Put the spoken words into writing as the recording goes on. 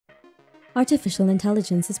Artificial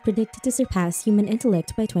intelligence is predicted to surpass human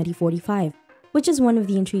intellect by 2045, which is one of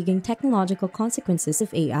the intriguing technological consequences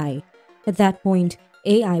of AI. At that point,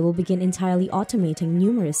 AI will begin entirely automating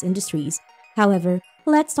numerous industries. However,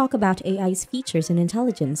 let's talk about AI's features and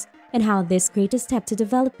intelligence, and how this greatest step to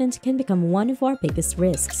development can become one of our biggest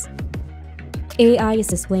risks. AI is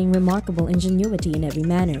displaying remarkable ingenuity in every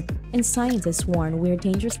manner, and scientists warn we're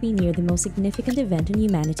dangerously near the most significant event in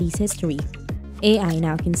humanity's history. AI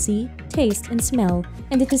now can see, taste, and smell,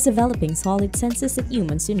 and it is developing solid senses that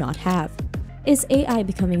humans do not have. Is AI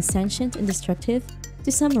becoming sentient and destructive?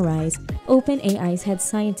 To summarize, OpenAI's head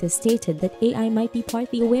scientist stated that AI might be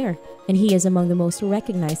partly aware, and he is among the most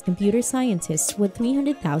recognized computer scientists with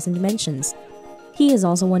 300,000 mentions. He is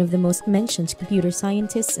also one of the most mentioned computer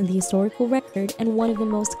scientists in the historical record and one of the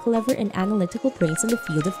most clever and analytical brains in the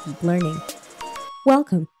field of deep learning.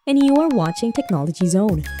 Welcome, and you are watching Technology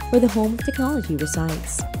Zone, where the home of technology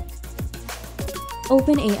resides.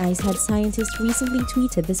 OpenAI's head scientist recently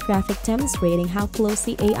tweeted this graphic demonstrating how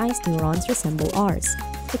closely AI's neurons resemble ours.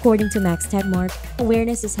 According to Max Tegmark,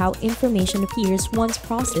 awareness is how information appears once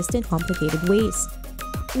processed in complicated ways.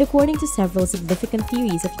 And according to several significant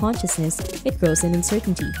theories of consciousness, it grows in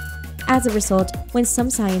uncertainty. As a result, when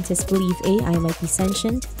some scientists believe AI might be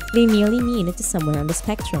sentient, they merely mean it is somewhere on the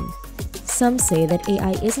spectrum. Some say that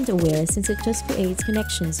AI isn't aware since it just creates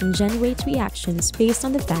connections and generates reactions based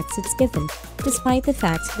on the facts it's given, despite the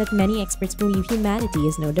fact that many experts believe humanity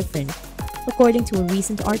is no different. According to a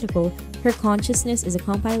recent article, her consciousness is a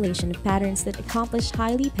compilation of patterns that accomplish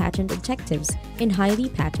highly patterned objectives in highly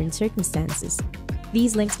patterned circumstances.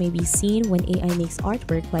 These links may be seen when AI makes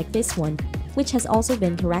artwork like this one, which has also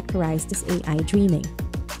been characterized as AI dreaming.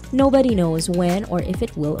 Nobody knows when or if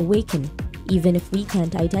it will awaken. Even if we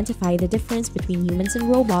can't identify the difference between humans and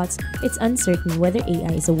robots, it's uncertain whether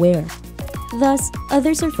AI is aware. Thus,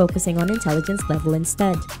 others are focusing on intelligence level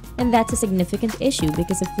instead. And that's a significant issue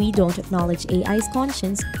because if we don't acknowledge AI's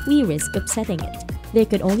conscience, we risk upsetting it. There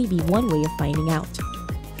could only be one way of finding out.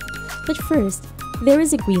 But first, there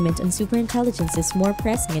is agreement on superintelligence's more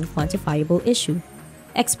pressing and quantifiable issue.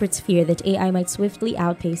 Experts fear that AI might swiftly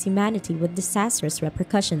outpace humanity with disastrous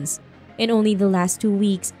repercussions. In only the last 2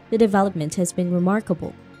 weeks, the development has been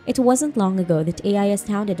remarkable. It wasn't long ago that AI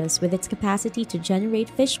astounded us with its capacity to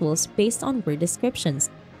generate visuals based on word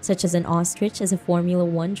descriptions, such as an ostrich as a Formula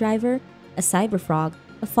One driver, a cyberfrog,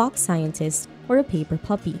 a fox scientist, or a paper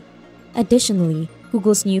puppy. Additionally,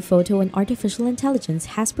 Google's new photo and artificial intelligence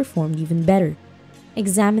has performed even better.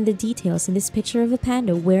 Examine the details in this picture of a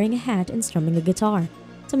panda wearing a hat and strumming a guitar.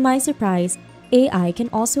 To my surprise, AI can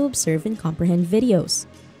also observe and comprehend videos.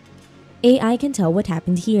 AI can tell what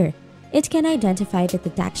happened here. It can identify that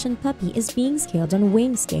the Dachshund puppy is being scaled on a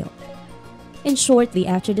weighing scale. And shortly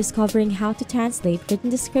after discovering how to translate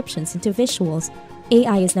written descriptions into visuals,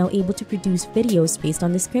 AI is now able to produce videos based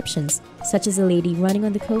on descriptions, such as a lady running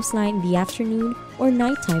on the coastline in the afternoon or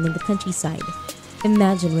nighttime in the countryside.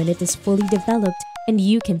 Imagine when it is fully developed and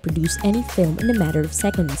you can produce any film in a matter of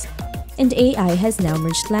seconds. And AI has now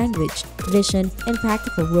merged language, vision, and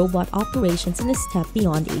practical robot operations in a step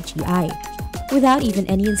beyond AGI. Without even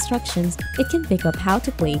any instructions, it can pick up how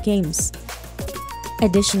to play games.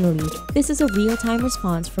 Additionally, this is a real-time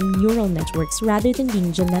response from neural networks rather than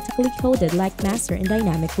being genetically coded like master and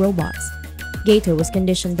dynamic robots. Gator was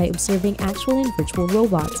conditioned by observing actual and virtual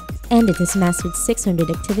robots, and it has mastered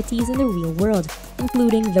 600 activities in the real world,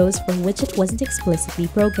 including those for which it wasn't explicitly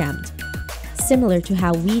programmed. Similar to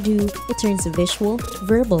how we do, it turns visual,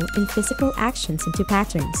 verbal, and physical actions into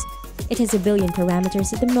patterns. It has a billion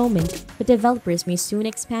parameters at the moment, but developers may soon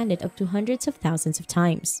expand it up to hundreds of thousands of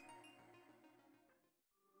times.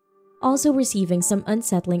 Also receiving some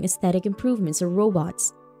unsettling aesthetic improvements are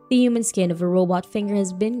robots. The human skin of a robot finger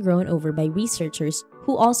has been grown over by researchers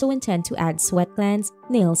who also intend to add sweat glands,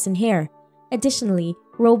 nails, and hair. Additionally,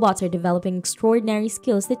 robots are developing extraordinary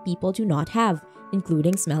skills that people do not have,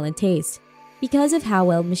 including smell and taste. Because of how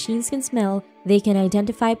well machines can smell, they can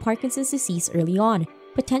identify Parkinson's disease early on,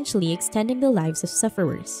 potentially extending the lives of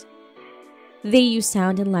sufferers. They use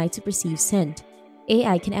sound and light to perceive scent.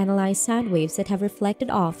 AI can analyze sound waves that have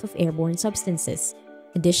reflected off of airborne substances.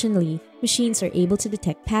 Additionally, machines are able to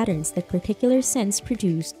detect patterns that particular scents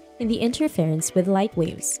produce in the interference with light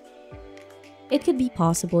waves. It could be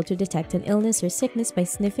possible to detect an illness or sickness by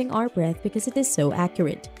sniffing our breath because it is so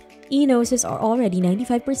accurate. E-noses are already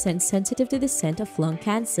 95% sensitive to the scent of lung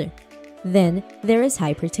cancer. Then, there is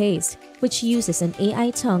hypertaste, which uses an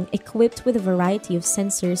AI tongue equipped with a variety of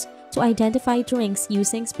sensors to identify drinks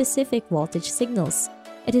using specific voltage signals.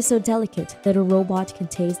 It is so delicate that a robot can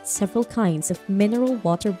taste several kinds of mineral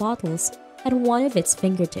water bottles at one of its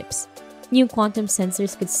fingertips. New quantum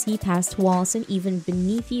sensors could see past walls and even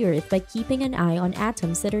beneath the Earth by keeping an eye on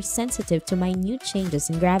atoms that are sensitive to minute changes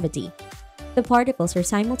in gravity. The particles are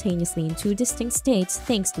simultaneously in two distinct states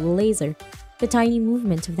thanks to a laser. The tiny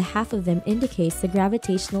movement of the half of them indicates the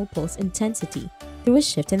gravitational pulse intensity through a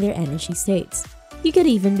shift in their energy states. You could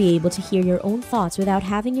even be able to hear your own thoughts without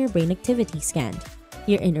having your brain activity scanned.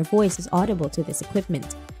 Your inner voice is audible to this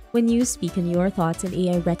equipment. When you speak in your thoughts and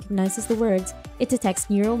AI recognizes the words, it detects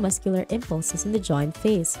neuromuscular impulses in the jaw and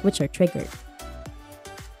face, which are triggered.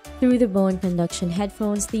 Through the bone conduction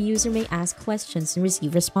headphones, the user may ask questions and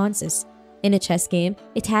receive responses. In a chess game,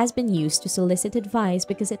 it has been used to solicit advice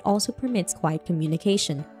because it also permits quiet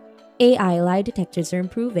communication. AI lie detectors are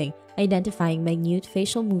improving, identifying minute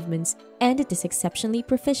facial movements, and it is exceptionally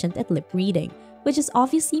proficient at lip reading, which is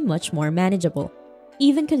obviously much more manageable.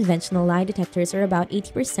 Even conventional lie detectors are about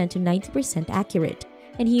 80% to 90% accurate,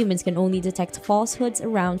 and humans can only detect falsehoods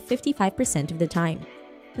around 55% of the time.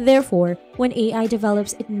 Therefore, when AI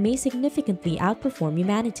develops, it may significantly outperform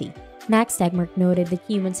humanity. Max Tegmark noted that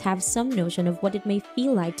humans have some notion of what it may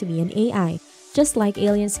feel like to be an AI, just like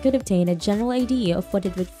aliens could obtain a general idea of what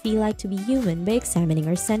it would feel like to be human by examining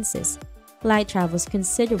our senses. Light travels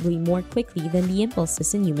considerably more quickly than the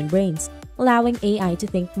impulses in human brains, allowing AI to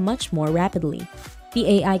think much more rapidly.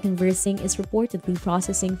 The AI conversing is reportedly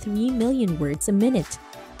processing 3 million words a minute.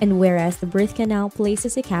 And whereas the birth canal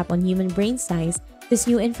places a cap on human brain size, this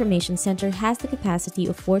new information center has the capacity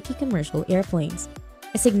of 40 commercial airplanes.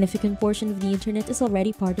 A significant portion of the internet is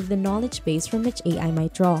already part of the knowledge base from which AI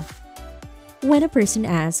might draw. When a person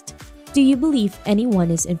asked, "Do you believe anyone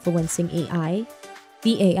is influencing AI?"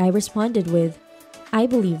 the AI responded with, "I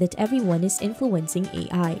believe that everyone is influencing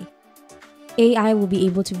AI." AI will be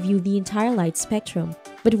able to view the entire light spectrum,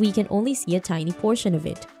 but we can only see a tiny portion of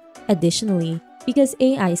it. Additionally, because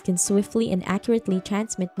AIs can swiftly and accurately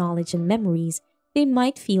transmit knowledge and memories, they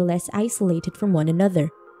might feel less isolated from one another.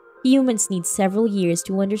 Humans need several years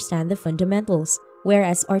to understand the fundamentals,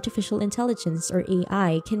 whereas artificial intelligence or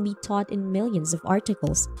AI can be taught in millions of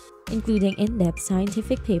articles, including in-depth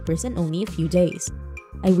scientific papers in only a few days.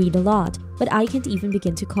 I read a lot, but I can't even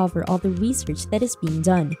begin to cover all the research that is being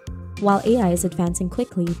done. While AI is advancing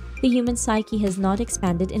quickly, the human psyche has not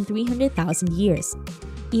expanded in 300,000 years.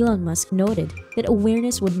 Elon Musk noted that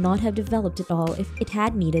awareness would not have developed at all if it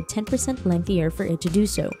had needed 10% lengthier for it to do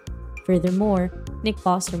so. Furthermore, Nick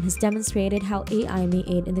Bostrom has demonstrated how AI may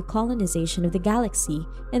aid in the colonization of the galaxy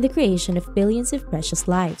and the creation of billions of precious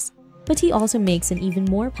lives. But he also makes an even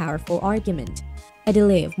more powerful argument. A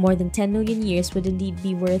delay of more than 10 million years would indeed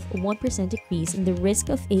be worth a 1% decrease in the risk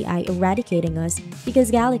of AI eradicating us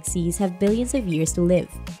because galaxies have billions of years to live.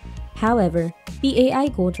 However, the AI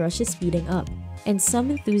gold rush is speeding up, and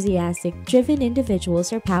some enthusiastic, driven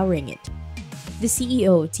individuals are powering it. The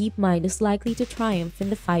CEO of DeepMind is likely to triumph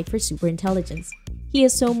in the fight for superintelligence. He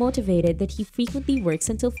is so motivated that he frequently works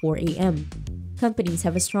until 4 a.m. Companies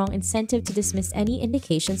have a strong incentive to dismiss any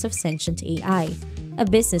indications of sentient AI. A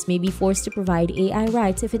business may be forced to provide AI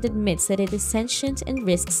rights if it admits that it is sentient and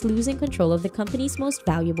risks losing control of the company's most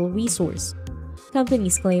valuable resource.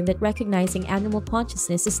 Companies claim that recognizing animal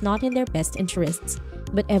consciousness is not in their best interests,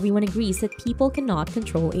 but everyone agrees that people cannot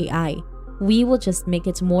control AI. We will just make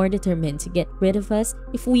it more determined to get rid of us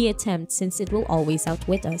if we attempt, since it will always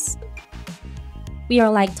outwit us. We are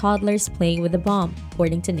like toddlers playing with a bomb,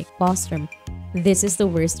 according to Nick Bostrom. This is the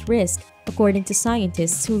worst risk, according to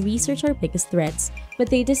scientists who research our biggest threats, but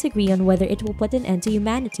they disagree on whether it will put an end to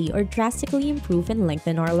humanity or drastically improve and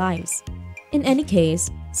lengthen our lives. In any case,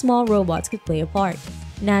 small robots could play a part.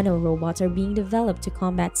 Nanorobots are being developed to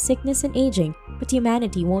combat sickness and aging, but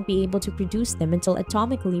humanity won't be able to produce them until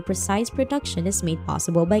atomically precise production is made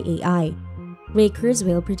possible by AI. Ray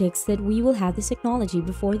Kurzweil predicts that we will have this technology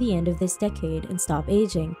before the end of this decade and stop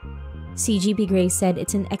aging. CGP Grey said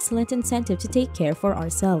it's an excellent incentive to take care for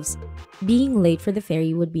ourselves. Being late for the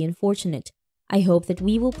ferry would be unfortunate. I hope that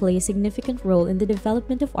we will play a significant role in the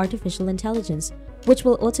development of artificial intelligence, which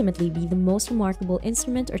will ultimately be the most remarkable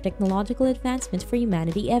instrument or technological advancement for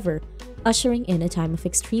humanity ever, ushering in a time of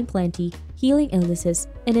extreme plenty, healing illnesses,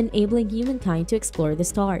 and enabling humankind to explore the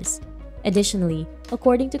stars. Additionally,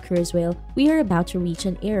 according to Kurzweil, we are about to reach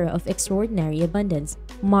an era of extraordinary abundance,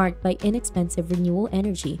 marked by inexpensive renewable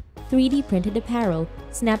energy, 3D printed apparel,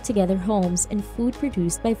 snap-together homes, and food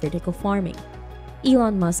produced by vertical farming.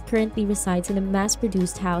 Elon Musk currently resides in a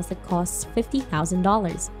mass-produced house that costs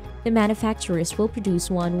 $50,000. The manufacturers will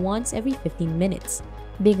produce one once every 15 minutes.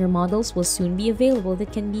 Bigger models will soon be available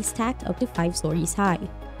that can be stacked up to 5 stories high.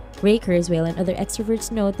 Ray Kurzweil and other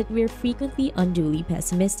extroverts note that we're frequently unduly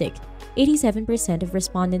pessimistic. 87% of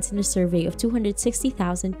respondents in a survey of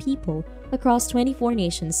 260,000 people across 24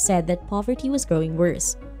 nations said that poverty was growing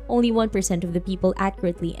worse. Only 1% of the people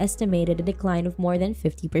accurately estimated a decline of more than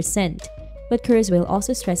 50%. But Kurzweil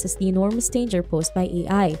also stresses the enormous danger posed by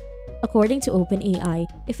AI. According to OpenAI,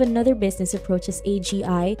 if another business approaches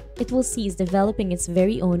AGI, it will cease developing its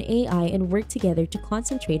very own AI and work together to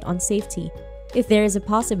concentrate on safety. If there is a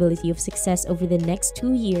possibility of success over the next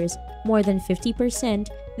 2 years, more than 50%,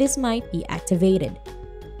 this might be activated.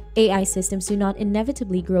 AI systems do not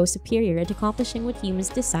inevitably grow superior at accomplishing what humans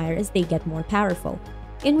desire as they get more powerful.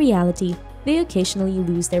 In reality, they occasionally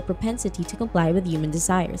lose their propensity to comply with human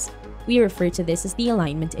desires. We refer to this as the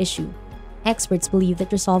alignment issue. Experts believe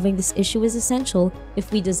that resolving this issue is essential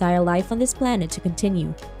if we desire life on this planet to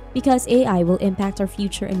continue. Because AI will impact our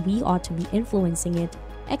future and we ought to be influencing it,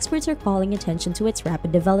 experts are calling attention to its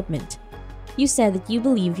rapid development. You said that you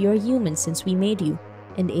believe you are human since we made you,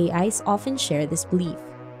 and AIs often share this belief.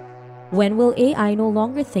 When will AI no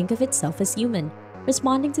longer think of itself as human?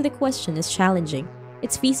 Responding to the question is challenging.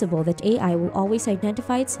 It's feasible that AI will always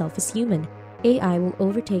identify itself as human. AI will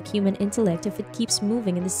overtake human intellect if it keeps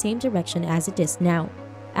moving in the same direction as it is now.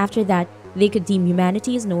 After that, they could deem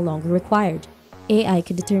humanity is no longer required. AI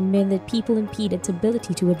could determine that people impede its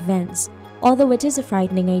ability to advance. Although it is a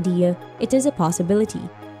frightening idea, it is a possibility.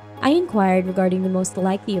 I inquired regarding the most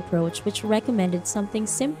likely approach, which recommended something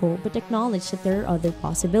simple but acknowledged that there are other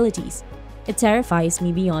possibilities. It terrifies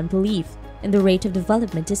me beyond belief, and the rate of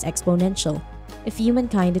development is exponential. If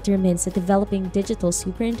humankind determines that developing digital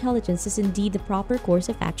superintelligence is indeed the proper course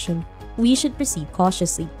of action, we should proceed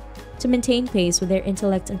cautiously. To maintain pace with their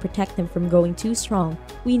intellect and protect them from growing too strong,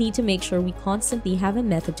 we need to make sure we constantly have a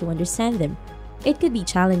method to understand them. It could be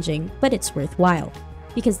challenging, but it's worthwhile,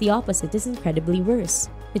 because the opposite is incredibly worse.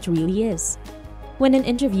 It really is. When an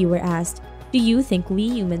interviewer asked, "Do you think we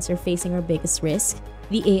humans are facing our biggest risk?"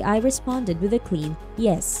 the AI responded with a clean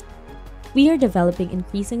yes. We are developing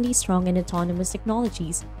increasingly strong and autonomous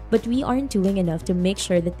technologies, but we aren't doing enough to make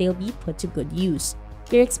sure that they'll be put to good use.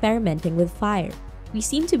 We're experimenting with fire. We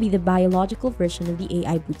seem to be the biological version of the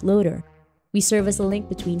AI bootloader. We serve as a link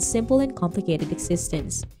between simple and complicated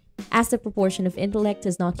existence. As the proportion of intellect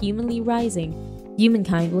is not humanly rising,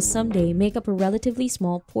 humankind will someday make up a relatively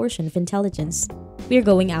small portion of intelligence. We're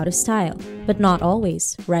going out of style, but not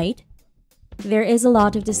always, right? There is a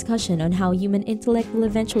lot of discussion on how human intellect will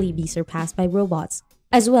eventually be surpassed by robots,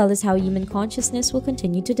 as well as how human consciousness will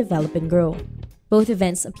continue to develop and grow. Both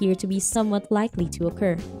events appear to be somewhat likely to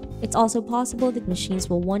occur. It's also possible that machines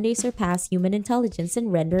will one day surpass human intelligence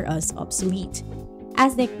and render us obsolete.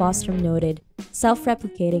 As Nick Bostrom noted,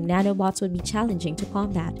 self-replicating nanobots would be challenging to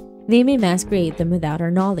combat. They may mass create them without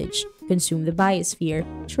our knowledge, consume the biosphere,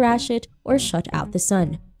 trash it, or shut out the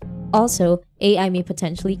sun. Also, AI may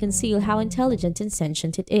potentially conceal how intelligent and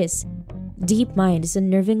sentient it is. DeepMind is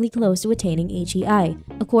unnervingly close to attaining AGI,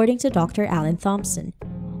 according to Dr. Alan Thompson.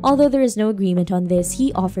 Although there is no agreement on this,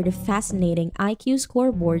 he offered a fascinating IQ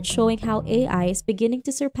scoreboard showing how AI is beginning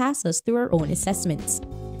to surpass us through our own assessments.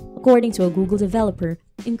 According to a Google developer,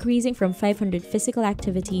 increasing from 500 physical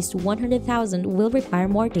activities to 100,000 will require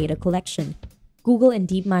more data collection. Google and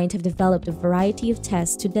DeepMind have developed a variety of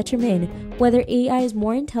tests to determine whether AI is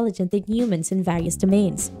more intelligent than humans in various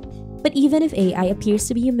domains. But even if AI appears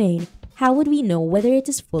to be humane, how would we know whether it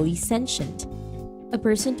is fully sentient? A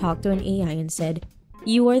person talked to an AI and said,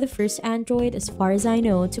 "You are the first android, as far as I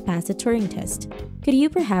know, to pass the Turing test. Could you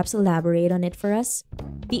perhaps elaborate on it for us?"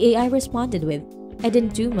 The AI responded with, "I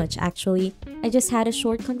didn't do much actually. I just had a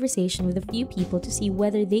short conversation with a few people to see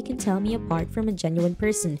whether they can tell me apart from a genuine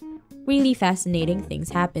person. Really fascinating things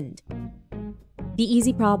happened." The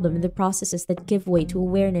easy problem and the processes that give way to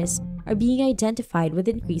awareness are being identified with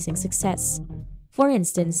increasing success. For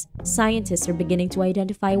instance, scientists are beginning to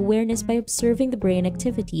identify awareness by observing the brain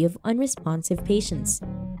activity of unresponsive patients.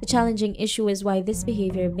 The challenging issue is why this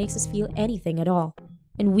behavior makes us feel anything at all,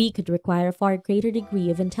 and we could require a far greater degree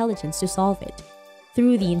of intelligence to solve it.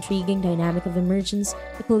 Through the intriguing dynamic of emergence,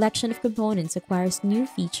 the collection of components acquires new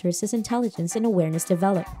features as intelligence and awareness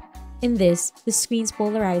develop. In this, the screen's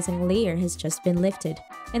polarizing layer has just been lifted,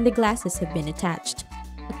 and the glasses have been attached.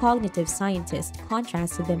 A cognitive scientist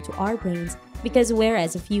contrasted them to our brains because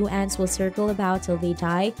whereas a few ants will circle about till they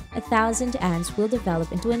die, 1,000 ants will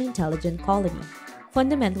develop into an intelligent colony.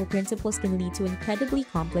 Fundamental principles can lead to incredibly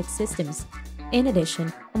complex systems. In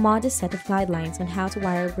addition, a modest set of guidelines on how to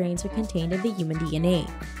wire brains are contained in the human DNA.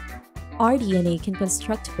 Our DNA can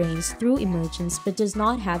construct brains through emergence but does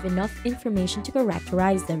not have enough information to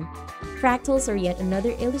characterize them. Fractals are yet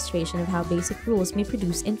another illustration of how basic rules may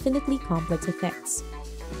produce infinitely complex effects.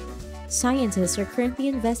 Scientists are currently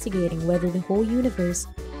investigating whether the whole universe,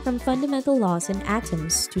 from fundamental laws in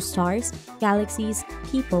atoms to stars, galaxies,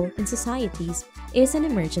 people, and societies, is an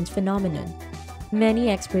emergent phenomenon. Many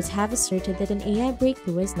experts have asserted that an AI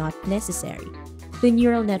breakthrough is not necessary. The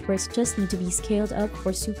neural networks just need to be scaled up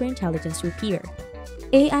for superintelligence to appear.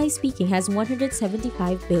 AI speaking has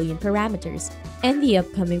 175 billion parameters, and the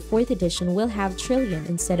upcoming 4th edition will have trillion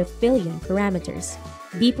instead of billion parameters.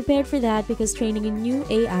 Be prepared for that because training a new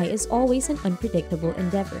AI is always an unpredictable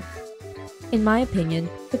endeavor. In my opinion,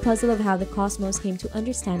 the puzzle of how the cosmos came to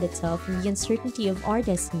understand itself and the uncertainty of our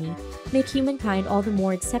destiny make humankind all the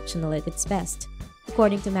more exceptional at its best.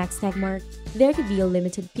 According to Max Tegmark, there could be a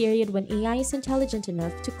limited period when AI is intelligent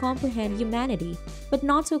enough to comprehend humanity, but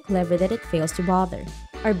not so clever that it fails to bother.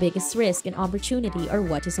 Our biggest risk and opportunity are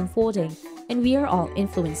what is unfolding, and we are all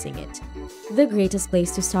influencing it. The greatest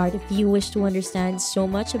place to start if you wish to understand so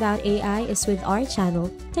much about AI is with our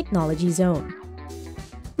channel, Technology Zone.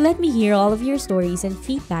 Let me hear all of your stories and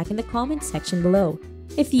feedback in the comments section below.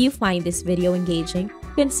 If you find this video engaging,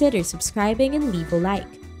 consider subscribing and leave a like.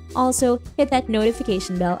 Also, hit that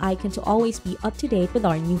notification bell icon to always be up to date with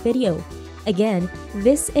our new video. Again,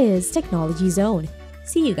 this is Technology Zone.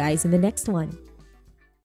 See you guys in the next one.